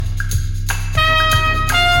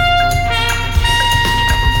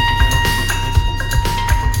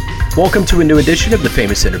Welcome to a new edition of the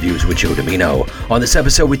Famous Interviews with Joe Dimino. On this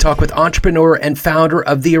episode, we talk with entrepreneur and founder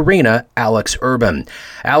of The Arena, Alex Urban.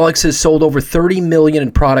 Alex has sold over 30 million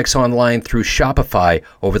in products online through Shopify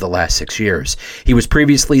over the last 6 years. He was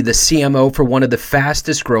previously the CMO for one of the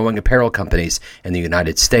fastest growing apparel companies in the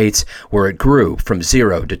United States, where it grew from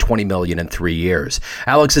 0 to 20 million in 3 years.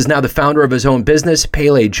 Alex is now the founder of his own business,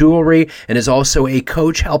 Pele Jewelry, and is also a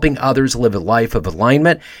coach helping others live a life of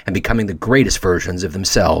alignment and becoming the greatest versions of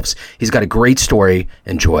themselves. He's got a great story.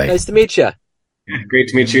 Enjoy. Nice to meet you. Great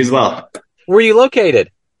to meet you as well. Where are you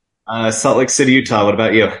located? Salt Lake City, Utah. What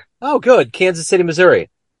about you? Oh, good. Kansas City,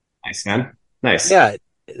 Missouri. Nice, man. Nice. Yeah,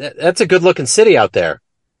 that's a good-looking city out there.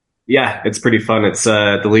 Yeah, it's pretty fun. It's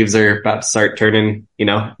the leaves are about to start turning.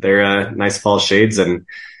 They're nice fall shades, and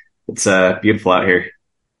it's beautiful out here.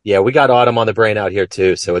 Yeah, we got autumn on the brain out here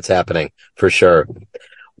too, so it's happening for sure.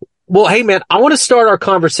 Well, hey, man, I want to start our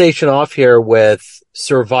conversation off here with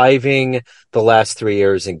surviving the last 3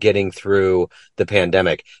 years and getting through the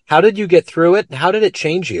pandemic. How did you get through it? How did it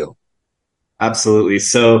change you? Absolutely.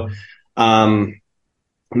 So, the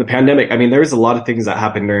pandemic, there was a lot of things that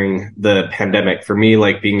happened during the pandemic. For me,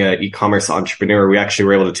 like being an e-commerce entrepreneur, we actually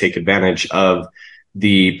were able to take advantage of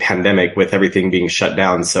the pandemic with everything being shut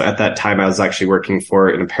down. So at that time, I was actually working for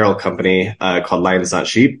an apparel company called Lions Not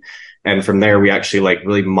Sheep. And from there, we actually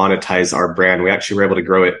really monetize our brand. We actually were able to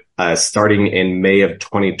grow it starting in May of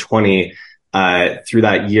 2020. Through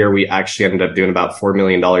that year, we actually ended up doing about $4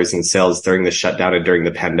 million in sales during the shutdown and during the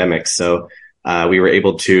pandemic. So we were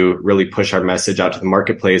able to really push our message out to the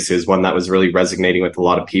marketplace. Is one that was really resonating with a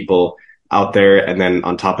lot of people out there. And then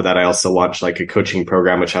on top of that, I also launched a coaching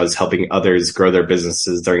program, which I was helping others grow their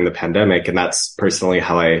businesses during the pandemic. And that's personally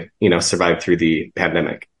how I, survived through the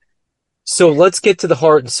pandemic. So let's get to the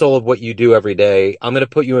heart and soul of what you do every day. I'm going to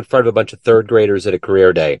put you in front of a bunch of third graders at a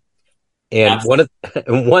career day. And one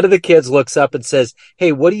of the kids looks up and says,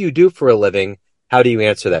 "Hey, what do you do for a living?" How do you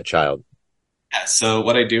answer that child? Yeah, so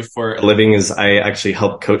what I do for a living is I actually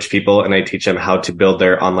help coach people, and I teach them how to build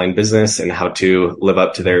their online business and how to live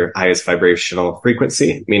up to their highest vibrational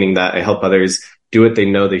frequency, meaning that I help others do what they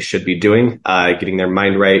know they should be doing, getting their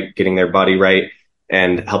mind right, getting their body right,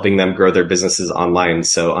 and helping them grow their businesses online.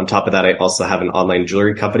 So on top of that, I also have an online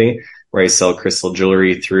jewelry company where I sell crystal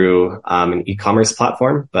jewelry through an e-commerce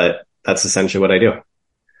platform, but that's essentially what I do.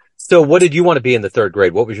 So what did you want to be in the third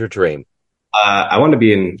grade? What was your dream? I want to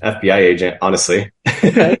be an FBI agent, honestly.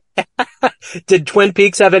 Okay. Did Twin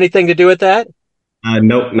Peaks have anything to do with that?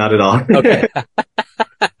 Nope, not at all. Okay.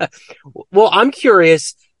 Well, I'm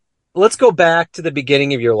curious. Let's go back to the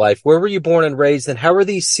beginning of your life. Where were you born and raised, and how were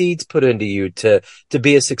these seeds put into you to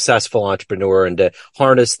be a successful entrepreneur and to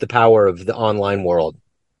harness the power of the online world?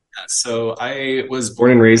 So I was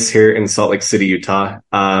born and raised here in Salt Lake City, Utah.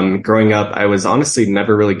 Growing up, I was honestly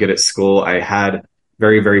never really good at school. I had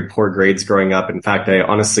very, very poor grades growing up. In fact, I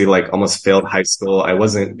honestly almost failed high school. I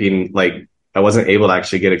wasn't able to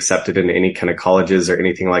actually get accepted into any kind of colleges or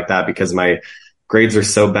anything like that because my grades are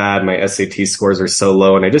so bad. My SAT scores are so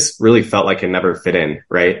low, and I just really felt like I never fit in.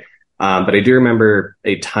 Right. But I do remember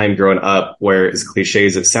a time growing up where, as cliche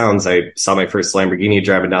as it sounds, I saw my first Lamborghini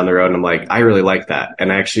driving down the road, and I'm like, I really like that.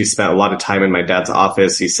 And I actually spent a lot of time in my dad's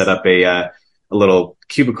office. He set up a little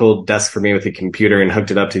cubicle desk for me with a computer and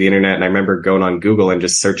hooked it up to the internet. And I remember going on Google and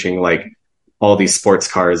just searching all these sports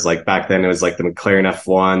cars. Back then it was the McLaren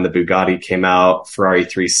F1, the Bugatti came out, Ferrari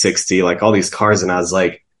 360, all these cars. And I was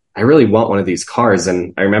like, I really want one of these cars.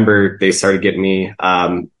 And I remember they started getting me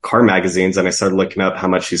car magazines, and I started looking up how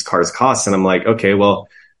much these cars cost. And I'm like, okay, well,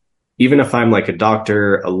 even if I'm a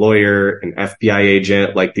doctor, a lawyer, an FBI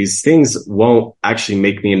agent, these things won't actually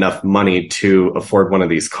make me enough money to afford one of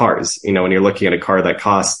these cars. When you're looking at a car that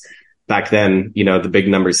costs back then, the big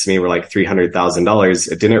numbers to me were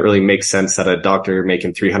 $300,000. It didn't really make sense that a doctor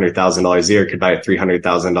making $300,000 a year could buy a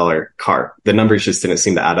 $300,000 car. The numbers just didn't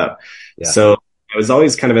seem to add up. Yeah. So I was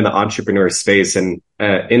always kind of in the entrepreneur space. And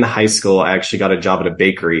in high school, I actually got a job at a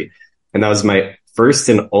bakery, and that was my first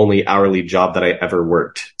and only hourly job that I ever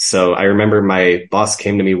worked. So I remember my boss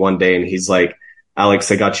came to me one day and he's like,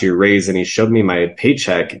 "Alex, I got you a raise." And he showed me my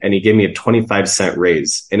paycheck and he gave me a 25-cent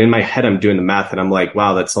raise. And in my head, I'm doing the math and I'm like,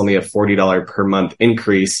 wow, that's only a $40 per month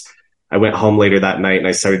increase. I went home later that night and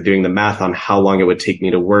I started doing the math on how long it would take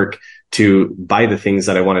me to work to buy the things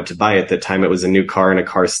that I wanted to buy. At the time, it was a new car and a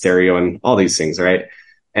car stereo and all these things, right?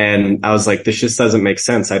 And I was like, this just doesn't make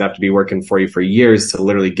sense. I'd have to be working for you for years to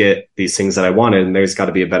literally get these things that I wanted, and there's got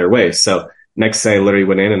to be a better way. So next day, I literally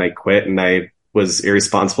went in and I quit, and I was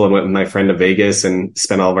irresponsible and went with my friend to Vegas and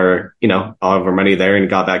spent all of our money there and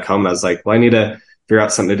got back home. I was like, well, I need to figure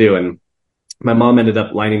out something to do. And my mom ended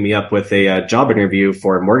up lining me up with a job interview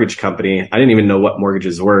for a mortgage company. I didn't even know what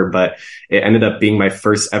mortgages were, but it ended up being my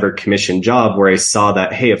first ever commission job where I saw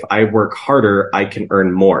that, hey, if I work harder, I can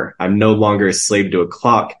earn more. I'm no longer a slave to a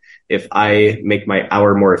clock. If I make my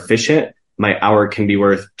hour more efficient, my hour can be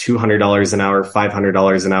worth $200 an hour,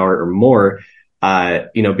 $500 an hour or more.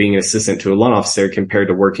 Being an assistant to a loan officer compared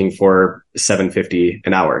to working for $750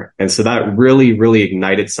 an hour. And so that really, really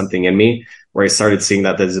ignited something in me where I started seeing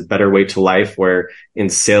that there's a better way to life, where in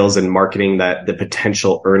sales and marketing that the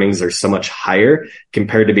potential earnings are so much higher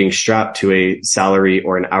compared to being strapped to a salary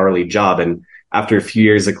or an hourly job. And after a few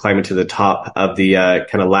years of climbing to the top of the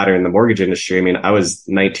kind of ladder in the mortgage industry, I mean, I was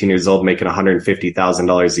 19 years old making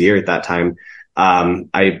 $150,000 a year at that time.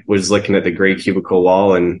 I was looking at the gray cubicle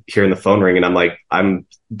wall and hearing the phone ring, and I'm like, I'm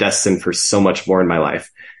destined for so much more in my life.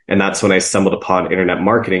 And that's when I stumbled upon internet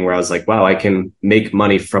marketing, where I was like, wow, I can make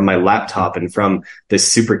money from my laptop and from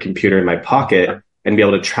this supercomputer in my pocket and be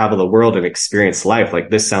able to travel the world and experience life. Like,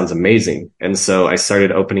 this sounds amazing. And so I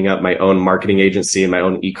started opening up my own marketing agency and my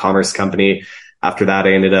own e-commerce company. After that,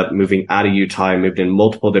 I ended up moving out of Utah. I moved in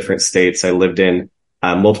multiple different states. I lived in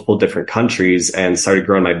multiple different countries and started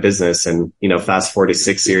growing my business. And, fast forward to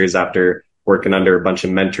 6 years after working under a bunch of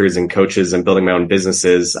mentors and coaches and building my own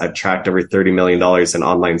businesses, I've tracked over $30 million in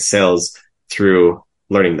online sales through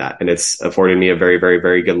learning that. And it's afforded me a very, very,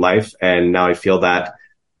 very good life. And now I feel that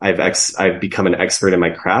I've become an expert in my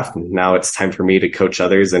craft. And now it's time for me to coach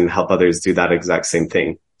others and help others do that exact same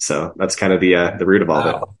thing. So that's kind of the root of all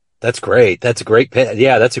of it. That's great. That's a great,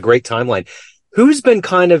 that's a great timeline. Who's been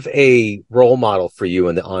kind of a role model for you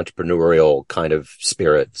in the entrepreneurial kind of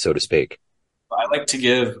spirit, so to speak? I like to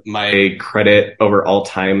give my credit over all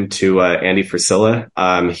time to Andy Frisella.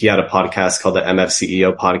 He had a podcast called the MF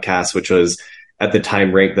CEO podcast, which was at the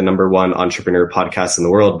time ranked the #1 entrepreneur podcast in the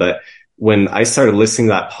world. But when I started listening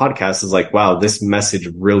to that podcast, I was like, wow, this message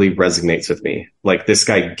really resonates with me. Like, this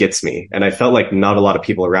guy gets me. And I felt like not a lot of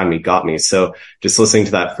people around me got me. So just listening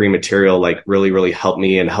to that free material, like, really, really helped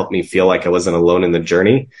me and helped me feel like I wasn't alone in the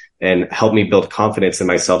journey and helped me build confidence in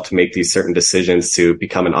myself to make these certain decisions to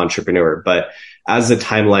become an entrepreneur. But as the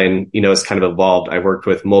timeline, has kind of evolved, I worked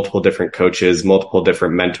with multiple different coaches, multiple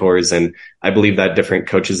different mentors. And I believe that different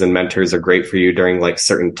coaches and mentors are great for you during like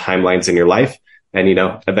certain timelines in your life. And,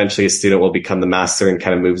 eventually a student will become the master and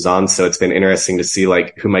kind of moves on. So it's been interesting to see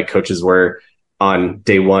like who my coaches were on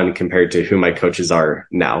day one compared to who my coaches are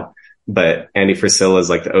now. But Andy Frisella is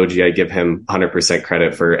like the OG. I give him 100%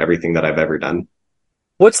 credit for everything that I've ever done.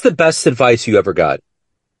 What's the best advice you ever got?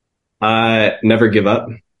 Never give up.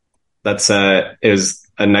 That's it was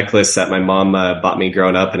a necklace that my mom bought me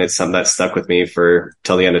growing up, and it's something that stuck with me for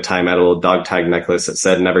till the end of time. I had a little dog tag necklace that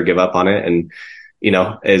said never give up on it. And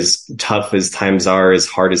as tough as times are, as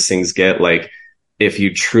hard as things get, like, if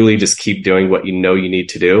you truly just keep doing what you know you need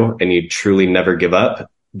to do and you truly never give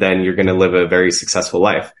up, then you're going to live a very successful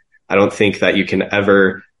life. I don't think that you can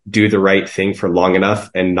ever do the right thing for long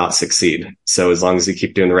enough and not succeed. So as long as you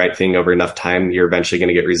keep doing the right thing over enough time, you're eventually going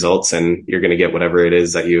to get results and you're going to get whatever it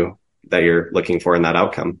is that you're looking for in that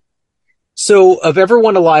outcome. So of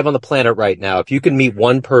everyone alive on the planet right now, if you could meet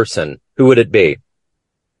one person, who would it be?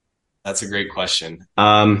 That's a great question.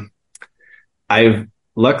 I've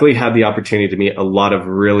luckily had the opportunity to meet a lot of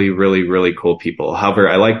really, really, really cool people. However,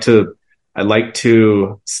 I like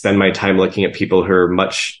to spend my time looking at people who are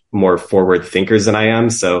much more forward thinkers than I am.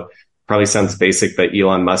 So probably sounds basic, but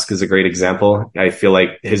Elon Musk is a great example. I feel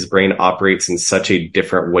like his brain operates in such a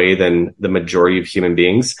different way than the majority of human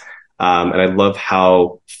beings. And I love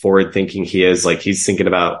how forward thinking he is. Like, he's thinking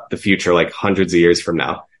about the future, like hundreds of years from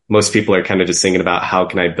now. Most people are kind of just thinking about how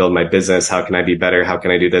can I build my business? How can I be better? How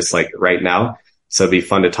can I do this like right now? So it'd be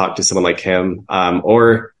fun to talk to someone like him.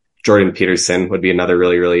 Or Jordan Peterson would be another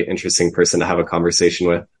really, really interesting person to have a conversation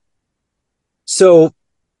with. So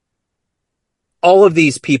all of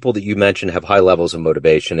these people that you mentioned have high levels of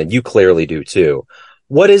motivation, and you clearly do too.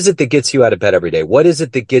 What is it that gets you out of bed every day? What is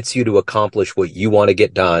it that gets you to accomplish what you want to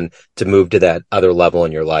get done to move to that other level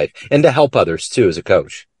in your life and to help others too as a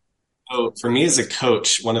coach? So for me as a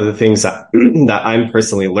coach, one of the things that I'm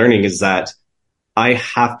personally learning is that I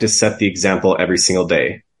have to set the example every single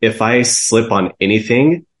day. If I slip on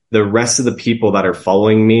anything, the rest of the people that are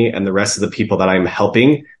following me and the rest of the people that I'm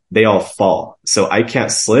helping, they all fall. So I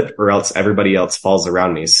can't slip or else everybody else falls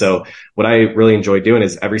around me. So what I really enjoy doing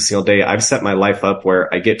is every single day, I've set my life up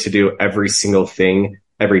where I get to do every single thing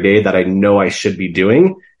every day that I know I should be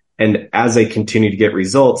doing. And as I continue to get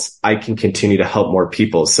results, I can continue to help more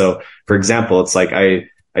people. So for example, it's like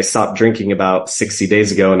I stopped drinking about 60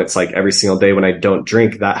 days ago. And it's like every single day when I don't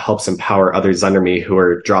drink, that helps empower others under me who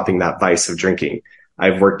are dropping that vice of drinking.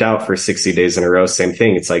 I've worked out for 60 days in a row. Same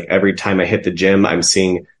thing. It's like every time I hit the gym, I'm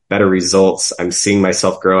seeing better results. I'm seeing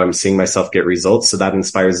myself grow. I'm seeing myself get results. So that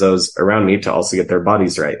inspires those around me to also get their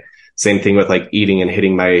bodies right. Same thing with like eating and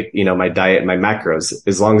hitting my, my diet and my macros.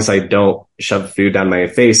 As long as I don't shove food down my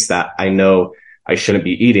face that I know I shouldn't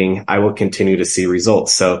be eating, I will continue to see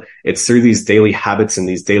results. So it's through these daily habits and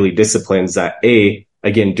these daily disciplines that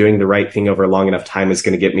again, doing the right thing over a long enough time is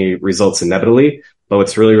going to get me results inevitably. But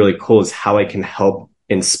what's really, really cool is how I can help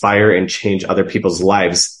inspire and change other people's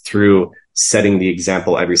lives through setting the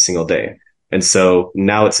example every single day. And so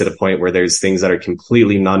now it's at a point where there's things that are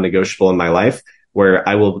completely non-negotiable in my life where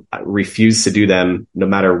I will refuse to do them no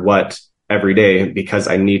matter what every day, because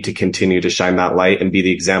I need to continue to shine that light and be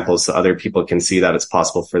the example so other people can see that it's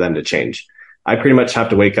possible for them to change. I pretty much have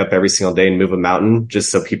to wake up every single day and move a mountain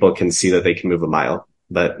just so people can see that they can move a mile.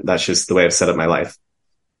 But that's just the way I've set up my life.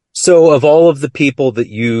 So of all of the people that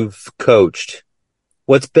you've coached,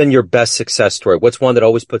 what's been your best success story? What's one that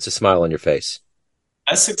always puts a smile on your face?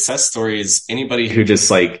 Best success story is anybody who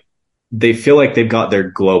just like, they feel like they've got their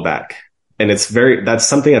glow back. And that's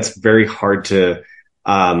something that's very hard to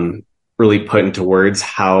really put into words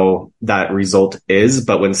how that result is.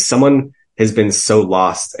 But when someone has been so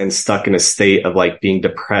lost and stuck in a state of like being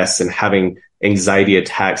depressed and having anxiety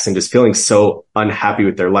attacks and just feeling so unhappy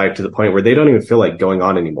with their life to the point where they don't even feel like going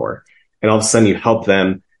on anymore. And all of a sudden you help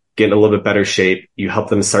them get in a little bit better shape. You help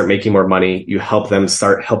them start making more money. You help them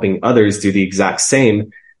start helping others do the exact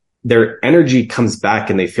same. Their energy comes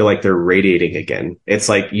back and they feel like they're radiating again. It's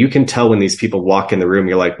like you can tell when these people walk in the room,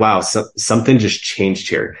 you're like, wow, something just changed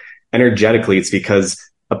here. Energetically, it's because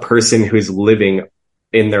a person who's living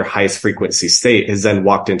in their highest frequency state has then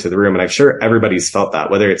walked into the room. And I'm sure everybody's felt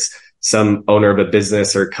that, whether it's some owner of a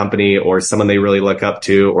business or company or someone they really look up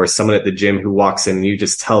to or someone at the gym who walks in and you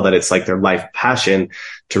just tell that it's like their life passion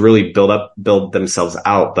to really build themselves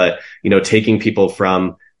out. But, taking people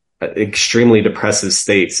from extremely depressive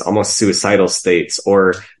states, almost suicidal states,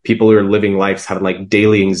 or people who are living lives having like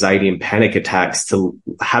daily anxiety and panic attacks to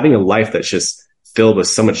having a life that's just filled with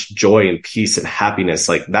so much joy and peace and happiness.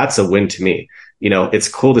 Like that's a win to me. It's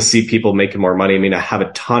cool to see people making more money. I mean, I have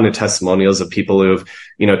a ton of testimonials of people who've,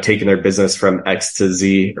 taken their business from X to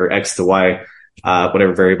Z or X to Y,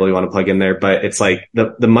 whatever variable you want to plug in there. But it's like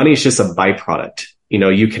the money is just a byproduct.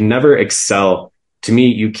 You can never excel. To me,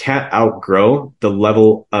 you can't outgrow the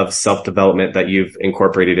level of self-development that you've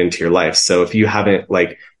incorporated into your life. So if you haven't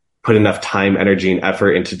like put enough time, energy, and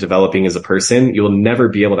effort into developing as a person, you'll never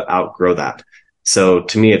be able to outgrow that. So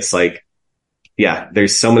to me, it's like, yeah,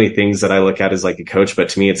 there's so many things that I look at as like a coach, but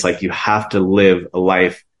to me, it's like you have to live a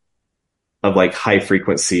life of like high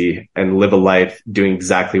frequency and live a life doing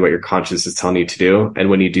exactly what your conscience is telling you to do. And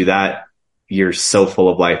when you do that, you're so full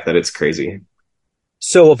of life that it's crazy.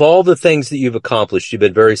 So of all the things that you've accomplished, you've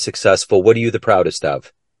been very successful. What are you the proudest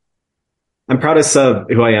of? I'm proudest of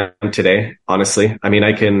who I am today, honestly. I mean,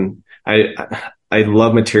 I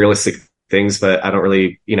love materialistic things, but I don't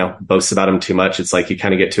really, boast about them too much. It's like you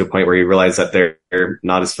kind of get to a point where you realize that they're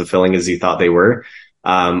not as fulfilling as you thought they were.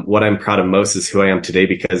 What I'm proud of most is who I am today,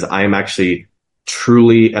 because I am actually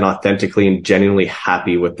truly and authentically and genuinely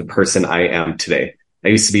happy with the person I am today. I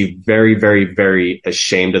used to be very, very, very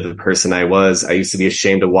ashamed of the person I was. I used to be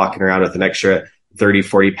ashamed of walking around with an extra 30,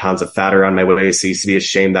 40 pounds of fat around my waist. I used to be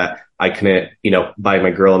ashamed that I couldn't, buy my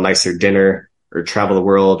girl a nicer dinner or travel the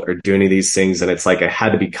world or do any of these things. And it's like I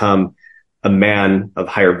had to become a man of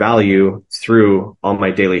higher value through all my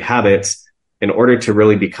daily habits in order to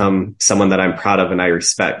really become someone that I'm proud of and I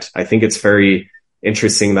respect. I think it's very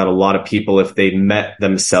interesting that a lot of people, if they met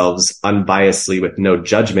themselves unbiasedly with no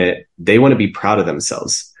judgment, they want to be proud of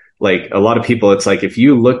themselves. Like a lot of people, it's like if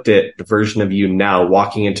you looked at the version of you now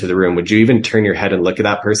walking into the room, would you even turn your head and look at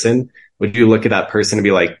that person? Would you look at that person and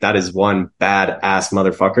be like, that is one badass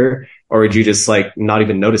motherfucker? Or would you just like not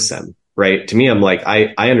even notice them? Right. To me, I'm like,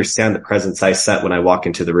 I understand the presence I set when I walk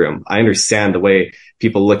into the room. I understand the way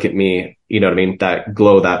people look at me. You know what I mean? That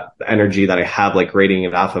glow, that energy that I have like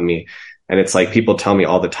radiating off of me. And it's like people tell me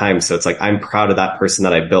all the time. So it's like, I'm proud of that person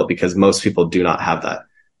that I built because most people do not have that.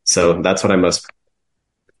 So that's what I'm most.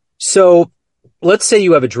 So let's say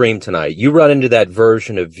you have a dream tonight. You run into that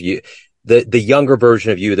version of you, the younger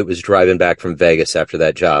version of you that was driving back from Vegas after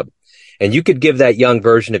that job. And you could give that young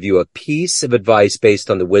version of you a piece of advice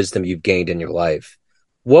based on the wisdom you've gained in your life.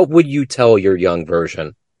 What would you tell your young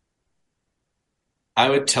version?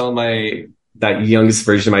 I would tell that youngest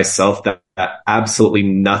version of myself that absolutely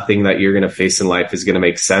nothing that you're going to face in life is going to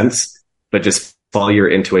make sense, but just follow your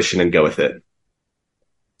intuition and go with it.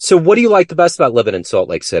 So what do you like the best about living in Salt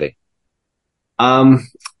Lake City?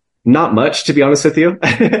 Not much, to be honest with you.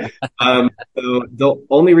 So the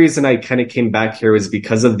only reason I kind of came back here was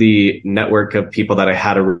because of the network of people that I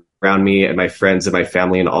had around me and my friends and my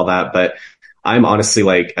family and all that. But I'm honestly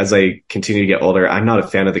like, as I continue to get older, I'm not a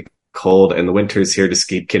fan of the cold, and the winters here just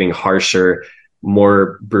keep getting harsher,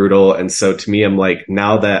 more brutal. And so to me, I'm like,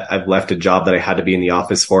 now that I've left a job that I had to be in the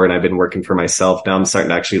office for and I've been working for myself, now I'm starting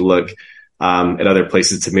to actually look at other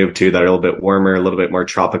places to move to that are a little bit warmer, a little bit more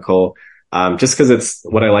tropical. Just because it's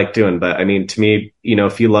what I like doing. But I mean, to me,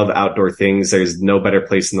 if you love outdoor things, there's no better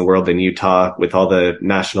place in the world than Utah with all the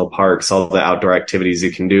national parks, all the outdoor activities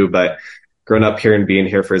you can do. But growing up here and being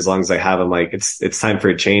here for as long as I have, I'm like, it's time for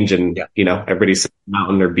a change. And, everybody's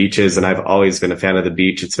mountain or beaches. And I've always been a fan of the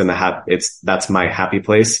beach. It's been that's my happy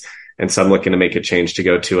place. And so I'm looking to make a change to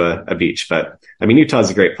go to a beach. But I mean, Utah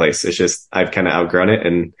is a great place. It's just, I've kind of outgrown it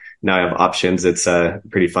and now I have options. It's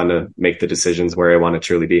pretty fun to make the decisions where I want to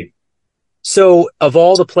truly be. So of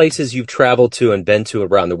all the places you've traveled to and been to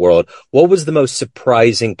around the world, what was the most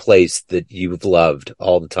surprising place that you've loved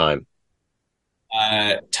all the time?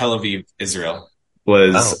 Tel Aviv, Israel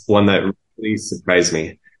was one that really surprised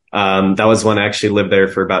me. That was one I actually lived there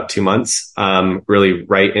for about 2 months, really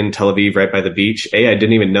right in Tel Aviv, right by the beach. I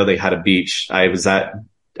didn't even know they had a beach. I was at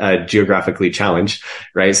geographically challenged,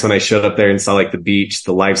 right? So when I showed up there and saw like the beach,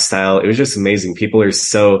 the lifestyle, it was just amazing. People are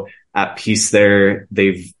so at peace there.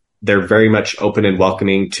 They're very much open and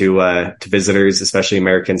welcoming to visitors, especially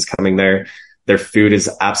Americans coming there. Their food is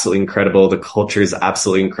absolutely incredible. The culture is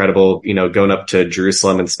absolutely incredible. Going up to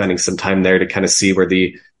Jerusalem and spending some time there to kind of see where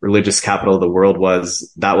the religious capital of the world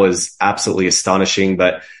was, that was absolutely astonishing.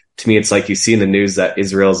 But to me, it's like you see in the news that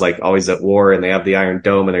Israel's like always at war and they have the Iron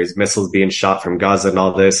Dome and there's missiles being shot from Gaza and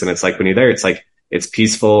all this. And it's like when you're there, it's like, it's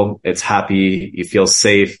peaceful, it's happy, you feel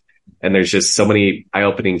safe. And there's just so many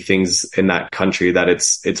eye-opening things in that country that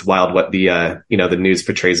it's wild what the news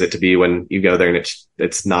portrays it to be when you go there, and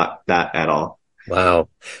it's not that at all. Wow.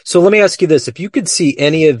 So let me ask you this. If you could see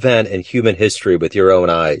any event in human history with your own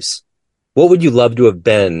eyes, what would you love to have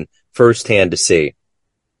been firsthand to see?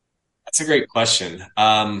 That's a great question.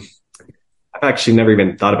 I've actually never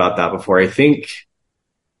even thought about that before. I think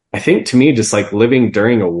to me, just like living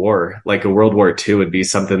during a war, like a World War II would be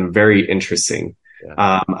something very interesting.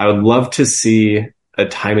 Yeah. I would love to see a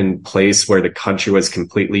time and place where the country was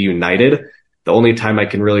completely united. The only time I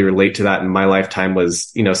can really relate to that in my lifetime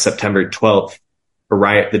was, September 12th, a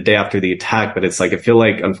riot the day after the attack. But it's like, I feel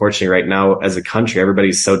like, unfortunately, right now as a country,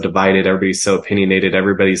 everybody's so divided, everybody's so opinionated,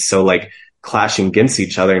 everybody's so like clashing against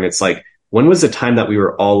each other. And it's like, when was the time that we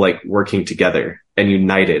were all like working together and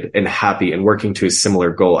united and happy and working to a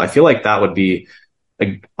similar goal? I feel like that would be,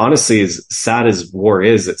 like, honestly, as sad as war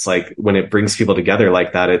is, it's like when it brings people together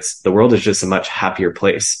like that, the world is just a much happier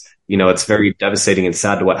place. It's very devastating and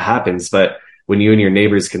sad to what happens, but when you and your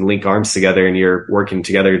neighbors can link arms together and you're working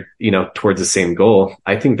together, towards the same goal,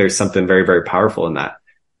 I think there's something very, very powerful in that.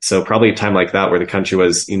 So probably a time like that where the country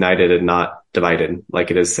was united and not divided like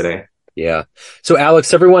it is today. Yeah. So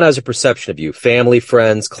Alex, everyone has a perception of you, family,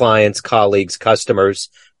 friends, clients, colleagues, customers,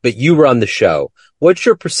 but you run the show. What's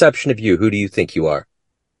your perception of you? Who do you think you are?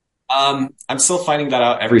 I'm still finding that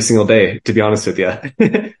out every single day, to be honest with you.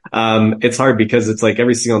 It's hard because it's like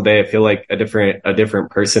every single day I feel like a different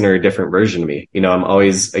person or a different version of me. I'm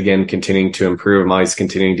always, again, continuing to improve. I'm always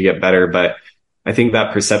continuing to get better. But I think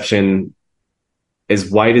that perception, as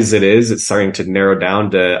wide as it is, it's starting to narrow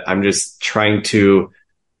down to I'm just trying to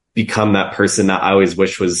become that person that I always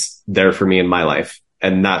wish was there for me in my life.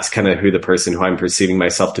 And that's kind of the person who I'm perceiving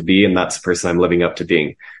myself to be. And that's the person I'm living up to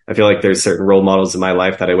being. I feel like there's certain role models in my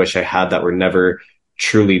life that I wish I had that were never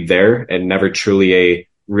truly there and never truly a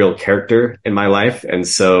real character in my life. And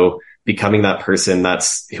so becoming that person,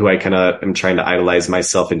 that's who I kind of am trying to idolize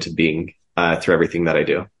myself into being through everything that I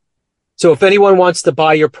do. So if anyone wants to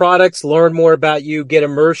buy your products, learn more about you, get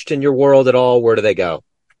immersed in your world at all, where do they go?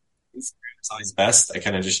 It's always best. I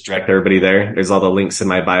kind of just direct everybody there. There's all the links in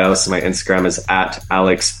my bio. So my Instagram is at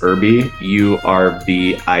Alex Urbie,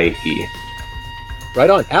 Urbie. Right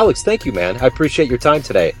on. Alex, thank you, man. I appreciate your time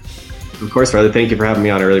today. Of course, brother. Thank you for having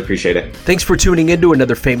me on. I really appreciate it. Thanks for tuning in to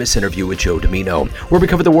another famous interview with Joe Dimino, where we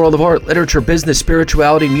cover the world of art, literature, business,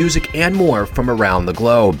 spirituality, music, and more from around the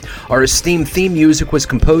globe. Our esteemed theme music was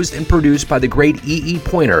composed and produced by the great E.E.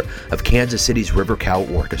 Pointer of Kansas City's River Cow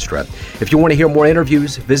Orchestra. If you want to hear more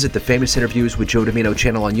interviews, visit the Famous Interviews with Joe Dimino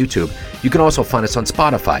channel on YouTube. You can also find us on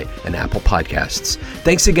Spotify and Apple Podcasts.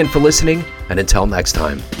 Thanks again for listening, and until next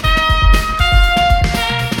time.